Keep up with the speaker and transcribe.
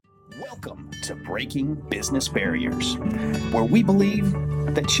Welcome to Breaking Business Barriers, where we believe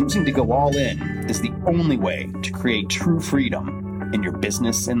that choosing to go all in is the only way to create true freedom in your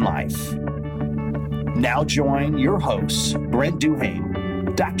business and life. Now join your hosts, Brent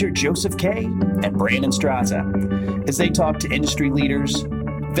Duhame, Dr. Joseph Kay, and Brandon Straza, as they talk to industry leaders,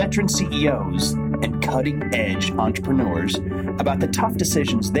 veteran CEOs, and cutting-edge entrepreneurs about the tough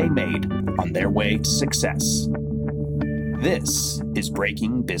decisions they made on their way to success. This is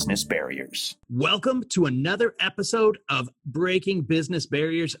Breaking Business Barriers. Welcome to another episode of Breaking Business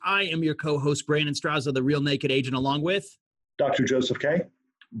Barriers. I am your co-host, Brandon Straza, the Real Naked Agent, along with Dr. Joseph Kay,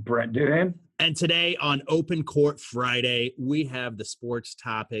 Brent Duhame. And today on Open Court Friday, we have the sports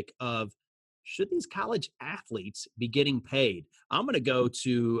topic of, should these college athletes be getting paid? I'm going to go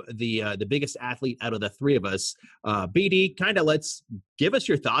to the biggest athlete out of the three of us. BD, let's give us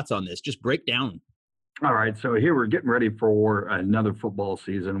your thoughts on this. Just break down. All right, so here we're getting ready for another football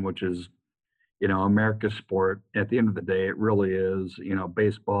season, which is, America's sport. At the end of the day, it really is,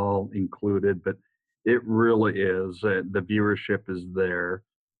 baseball included, but it really is. The viewership is there.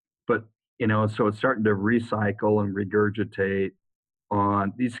 But, so it's starting to recycle and regurgitate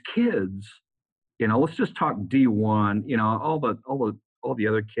on these kids. Let's just talk D1, all the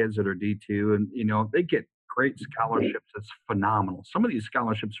other kids that are D2, and, they get great scholarships. It's phenomenal. Some of these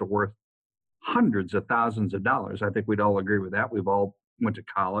scholarships are worth hundreds of thousands of dollars. I think we'd all agree with that. We've all went to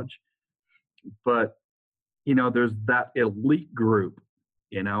college. But, there's that elite group,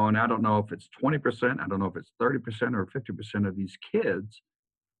 and I don't know if it's 20%, I don't know if it's 30% or 50% of these kids,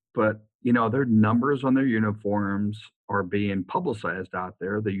 but, their numbers on their uniforms are being publicized out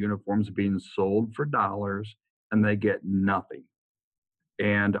there. The uniforms are being sold for dollars, and they get nothing.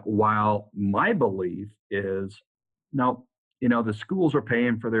 And while my belief is, no, the schools are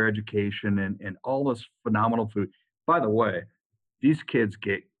paying for their education and all this phenomenal food. By the way, these kids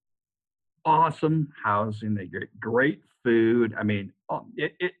get awesome housing. They get great food. I mean,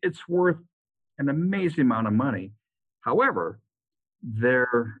 it's worth an amazing amount of money. However,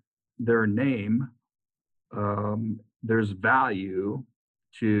 their name, there's value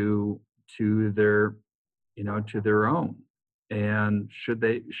to their, to their own. And should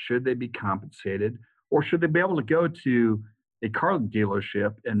they be compensated, or should they be able to go to a car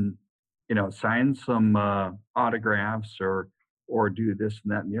dealership and, sign some autographs or do this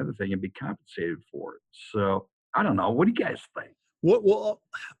and that and the other thing and be compensated for it? So I don't know. What do you guys think? Well,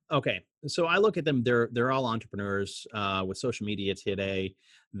 okay. So I look at them. They're all entrepreneurs with social media today.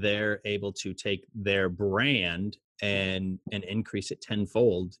 They're able to take their brand and increase it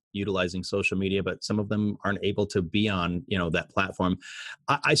tenfold utilizing social media, but some of them aren't able to be on, that platform.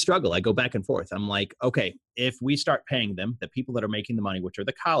 I struggle. I go back and forth. I'm like, okay, if we start paying them, the people that are making the money, which are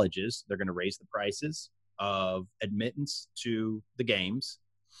the colleges, they're going to raise the prices of admittance to the games.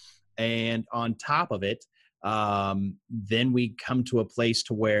 And on top of it, then we come to a place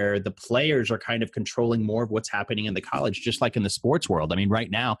to where the players are kind of controlling more of what's happening in the college, just like in the sports world. I mean, right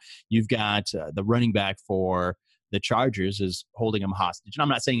now you've got the running back for the Chargers is holding them hostage. And I'm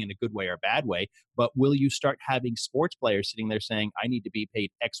not saying in a good way or a bad way, but will you start having sports players sitting there saying, I need to be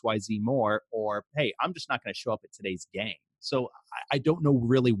paid XYZ more, or, hey, I'm just not going to show up at today's game. So I don't know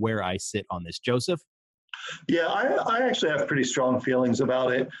really where I sit on this. Joseph? Yeah, I actually have pretty strong feelings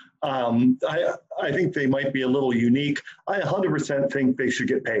about it. I think they might be a little unique. I 100% think they should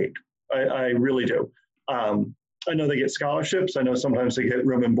get paid. I really do. I know they get scholarships. I know sometimes they get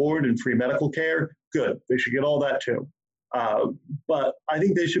room and board and free medical care. Good. They should get all that too. But I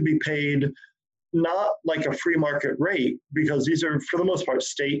think they should be paid not like a free market rate, because these are, for the most part,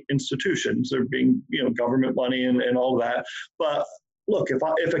 state institutions. They're being, government money and all of that. But look,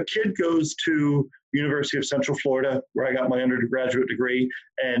 if a kid goes to University of Central Florida, where I got my undergraduate degree,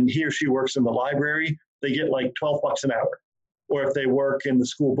 and he or she works in the library, they get like $12 an hour. Or if they work in the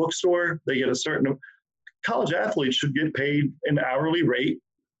school bookstore, they get a certain. College athletes should get paid an hourly rate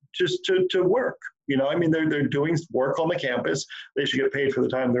just to work. They're doing work on the campus. They should get paid for the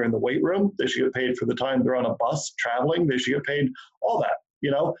time they're in the weight room. They should get paid for the time they're on a bus traveling. They should get paid all that,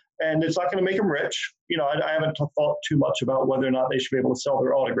 and it's not going to make them rich. I haven't thought too much about whether or not they should be able to sell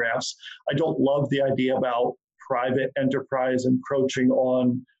their autographs. I don't love the idea about private enterprise encroaching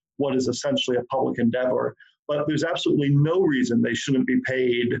on what is essentially a public endeavor, but there's absolutely no reason they shouldn't be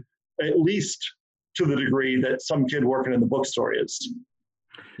paid, at least to the degree that some kid working in the bookstore is.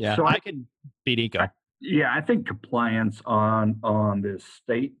 Yeah, so I can BD go. Yeah, I think compliance on this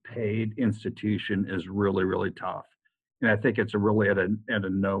state-paid institution is really, really tough. And I think it's really at a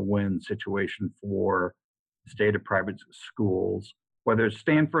no-win situation for state or private schools, whether it's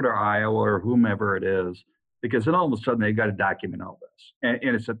Stanford or Iowa or whomever it is, because then all of a sudden they got to document all this.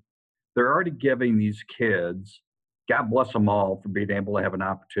 And it's they're already giving these kids, God bless them all for being able to have an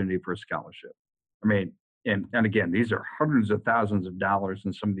opportunity for a scholarship. I mean, and again, these are hundreds of thousands of dollars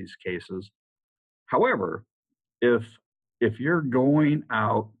in some of these cases. However, if you're going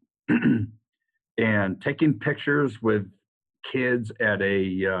out and taking pictures with kids at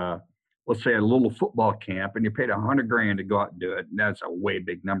a let's say a little football camp, and you're paid $100,000 to go out and do it, and that's a way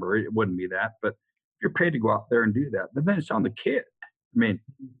big number. It wouldn't be that, but if you're paid to go out there and do that, then it's on the kid. I mean,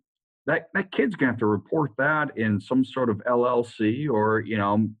 that kid's gonna have to report that in some sort of LLC or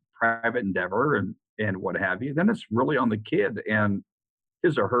private endeavor and what have you. Then it's really on the kid and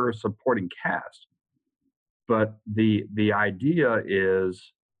his or her supporting cast. But the idea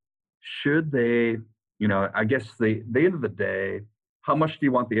is, should they, I guess the end of the day, how much do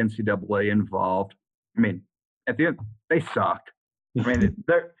you want the NCAA involved? I mean, at the end, they suck. I mean,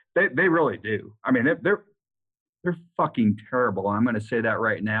 they really do. I mean, they're fucking terrible. I'm going to say that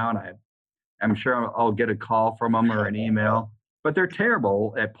right now, and I'm sure I'll get a call from them or an email. But they're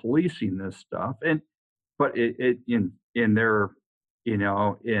terrible at policing this stuff. But in their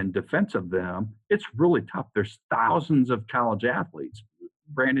in defense of them, it's really tough. There's thousands of college athletes.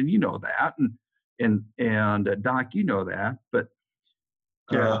 Brandon, you know that, and Doc, you know that. But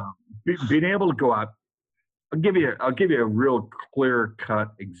being able to go out, I'll give you a real clear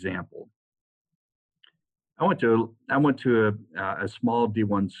cut example. I went to a small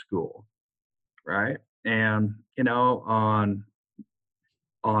D1 school, right? And on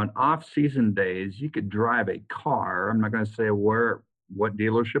off-season days, you could drive a car. I'm not going to say what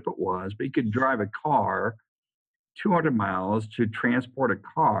dealership it was, but you could drive a car 200 miles to transport a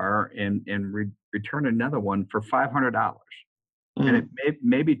car and return another one for $500. Mm-hmm. And it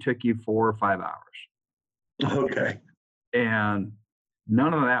maybe took you 4 or 5 hours. Okay. And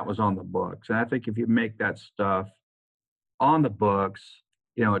none of that was on the books. And I think if you make that stuff on the books,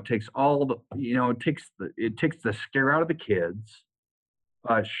 it takes all the, it takes the scare out of the kids.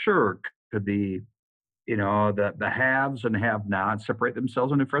 Sure, could the haves and have-nots separate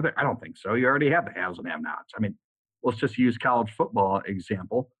themselves any further? I don't think so. You already have the haves and have-nots. I mean, let's just use college football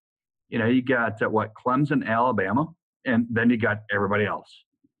example. You got Clemson, Alabama, and then you got everybody else.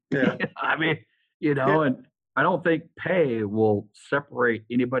 Yeah. I mean, and I don't think pay will separate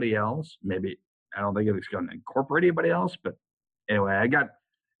anybody else. Maybe I don't think it's going to incorporate anybody else. But anyway,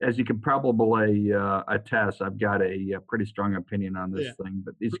 as you can probably attest, I've got a pretty strong opinion on this thing.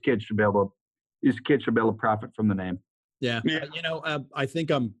 But these kids should be able to profit from the name. Yeah. I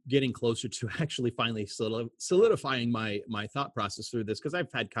think I'm getting closer to actually finally solidifying my thought process through this, because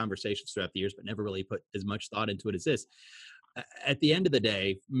I've had conversations throughout the years, but never really put as much thought into it as this. At the end of the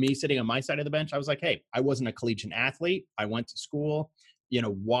day, me sitting on my side of the bench, I was like, hey, I wasn't a collegiate athlete. I went to school.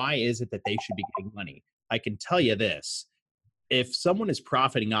 Why is it that they should be getting money? I can tell you this. If someone is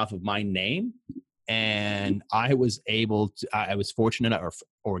profiting off of my name, and I was fortunate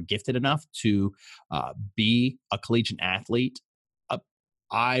or gifted enough to be a collegiate athlete,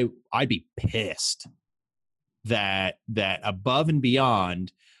 I'd be pissed that above and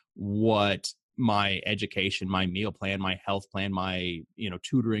beyond what my education, my meal plan, my health plan, my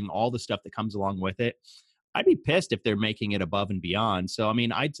tutoring, all the stuff that comes along with it, I'd be pissed if they're making it above and beyond. So, I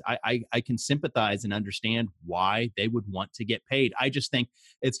mean, I can sympathize and understand why they would want to get paid. I just think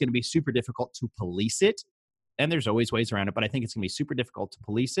it's going to be super difficult to police it. And there's always ways around it, but I think it's going to be super difficult to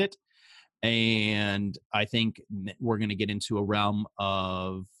police it. And I think we're going to get into a realm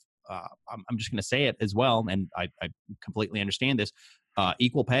of, I'm just going to say it as well, and I completely understand this,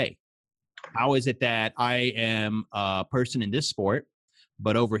 equal pay. How is it that I am a person in this sport,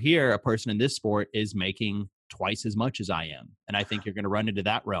 but over here, a person in this sport is making twice as much as I am? And I think you're going to run into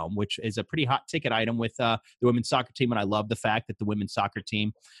that realm, which is a pretty hot ticket item with the women's soccer team. And I love the fact that the women's soccer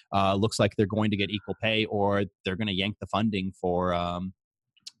team looks like they're going to get equal pay, or they're going to yank the funding for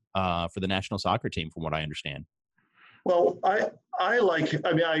the national soccer team, from what I understand. Well, I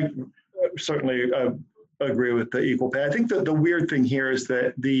certainly agree with the equal pay. I think that the weird thing here is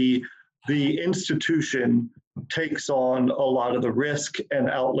that the institution takes on a lot of the risk and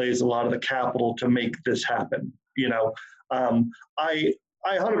outlays a lot of the capital to make this happen. I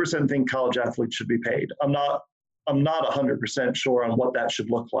 100% think college athletes should be paid. I'm not 100% sure on what that should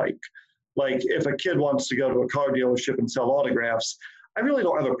look like. Like, if a kid wants to go to a car dealership and sell autographs, I really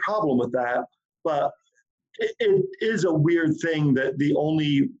don't have a problem with that. But it is a weird thing that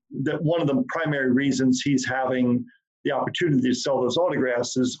one of the primary reasons he's having the opportunity to sell those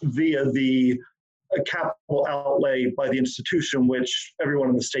autographs is via the capital outlay by the institution, which everyone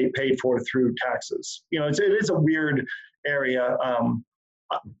in the state paid for through taxes. It is a weird area.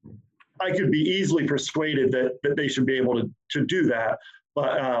 I could be easily persuaded that they should be able to do that.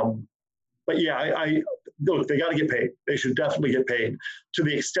 But But yeah, I look, they got to get paid. They should definitely get paid. To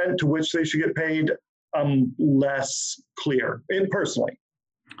the extent to which they should get paid, I'm less clear, personally.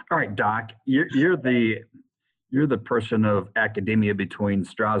 All right, Doc, you're the person of academia between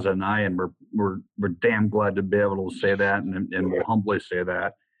Straza and I, and we're damn glad to be able to say that, and we'll humbly say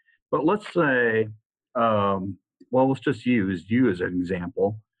that. But let's say, let's just use you as an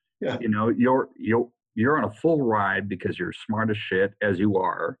example. Yeah. You know, you're on a full ride because you're smart as shit, as you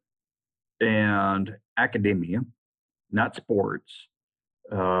are, and academia, not sports.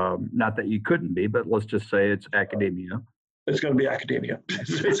 Not that you couldn't be, but let's just say it's academia. It's going to be academia.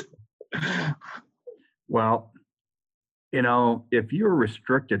 Well, you know, if you're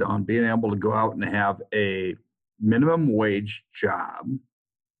restricted on being able to go out and have a minimum wage job,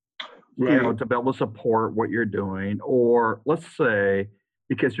 right, you know, to be able to support what you're doing, or let's say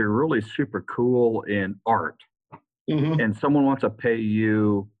because you're really super cool in art, and someone wants to pay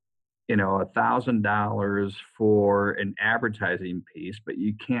you, you know, $1,000 for an advertising piece, but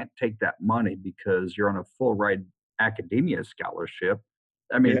you can't take that money because you're on a full ride academia scholarship.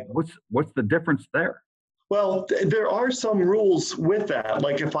 I mean, what's the difference there? Well, there are some rules with that.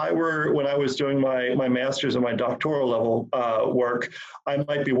 Like if when I was doing my master's and my doctoral level work, I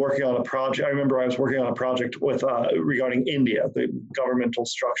might be working on a project. I remember I was working on a project with regarding India, the governmental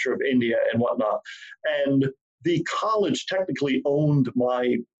structure of India and whatnot. And the college technically owned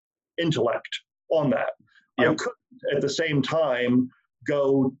my intellect on that. Yep. I couldn't at the same time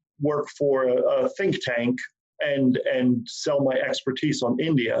go work for a think tank and sell my expertise on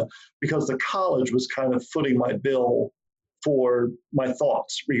India, because the college was kind of footing my bill for my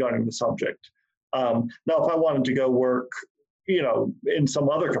thoughts regarding the subject. Now, if I wanted to go work, you know, in some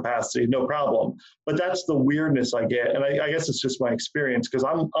other capacity, no problem. But that's the weirdness I get, and I guess it's just my experience, because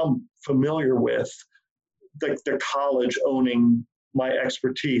I'm familiar with the college owning my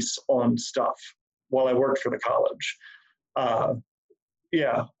expertise on stuff while I worked for the college.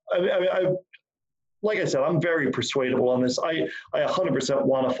 Like I said, I'm very persuadable on this. I 100%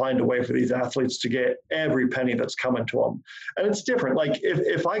 want to find a way for these athletes to get every penny that's coming to them. And it's different. Like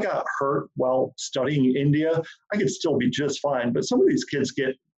if I got hurt while studying India, I could still be just fine. But some of these kids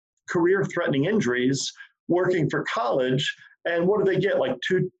get career-threatening injuries working for college. And what do they get? Like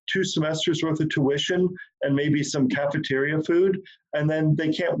two semesters worth of tuition and maybe some cafeteria food, and then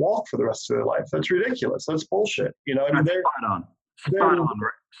they can't walk for the rest of their life. That's ridiculous. That's bullshit. You know, I mean, they're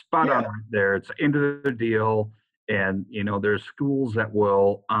spot on right there. It's the end of the deal. And, you know, there's schools that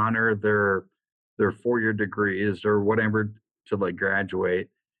will honor their 4-year degrees or whatever till they graduate,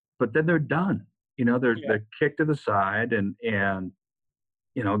 but then they're done. You know, they're kicked to the side, and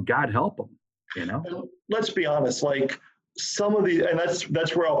you know, God help them, you know. And let's be honest, like some of these, and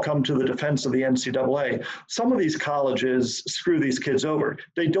that's where I'll come to the defense of the NCAA. Some of these colleges screw these kids over.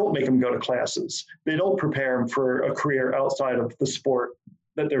 They don't make them go to classes. They don't prepare them for a career outside of the sport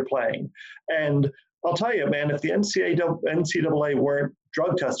that they're playing. And I'll tell you, man, if the NCAA weren't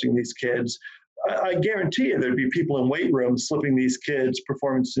drug testing these kids, I guarantee you there'd be people in weight rooms slipping these kids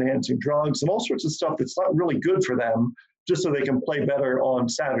performance-enhancing drugs and all sorts of stuff that's not really good for them, just so they can play better on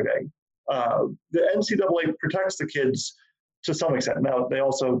Saturday. The NCAA protects the kids to some extent. Now, they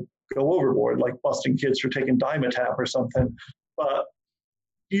also go overboard, like busting kids for taking Dimetapp or something. But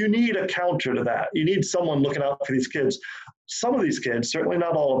you need a counter to that. You need someone looking out for these kids. Some of these kids, certainly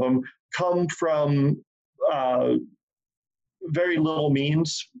not all of them, come from very little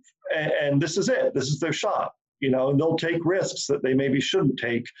means, and this is it. This is their shot, you know, and they'll take risks that they maybe shouldn't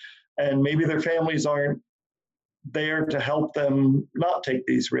take, and maybe their families aren't there to help them not take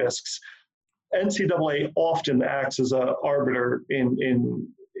these risks. NCAA often acts as an arbiter in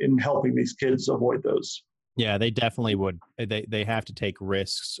helping these kids avoid those. Yeah, they definitely would. They have to take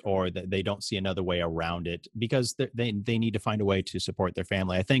risks, or they don't see another way around it, because they need to find a way to support their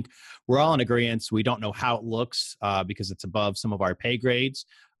family. I think we're all in agreement. We don't know how it looks because it's above some of our pay grades,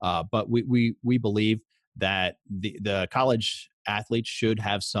 but we believe that the college athletes should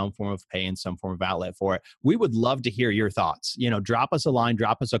have some form of pay and some form of outlet for it. We would love to hear your thoughts. You know, drop us a line,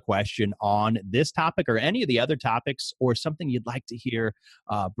 drop us a question on this topic or any of the other topics, or something you'd like to hear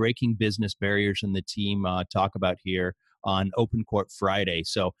Breaking Business Barriers and the team talk about here on Open Court Friday.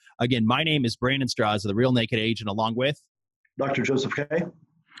 So again, my name is Brandon Straza, the Real Naked Agent, along with Dr. Joseph Kay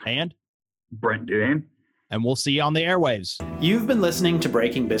and Brent Duane. And we'll see you on the airwaves. You've been listening to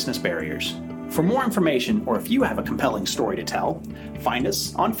Breaking Business Barriers. For more information, or if you have a compelling story to tell, find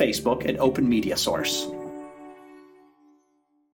us on Facebook at Open Media Source.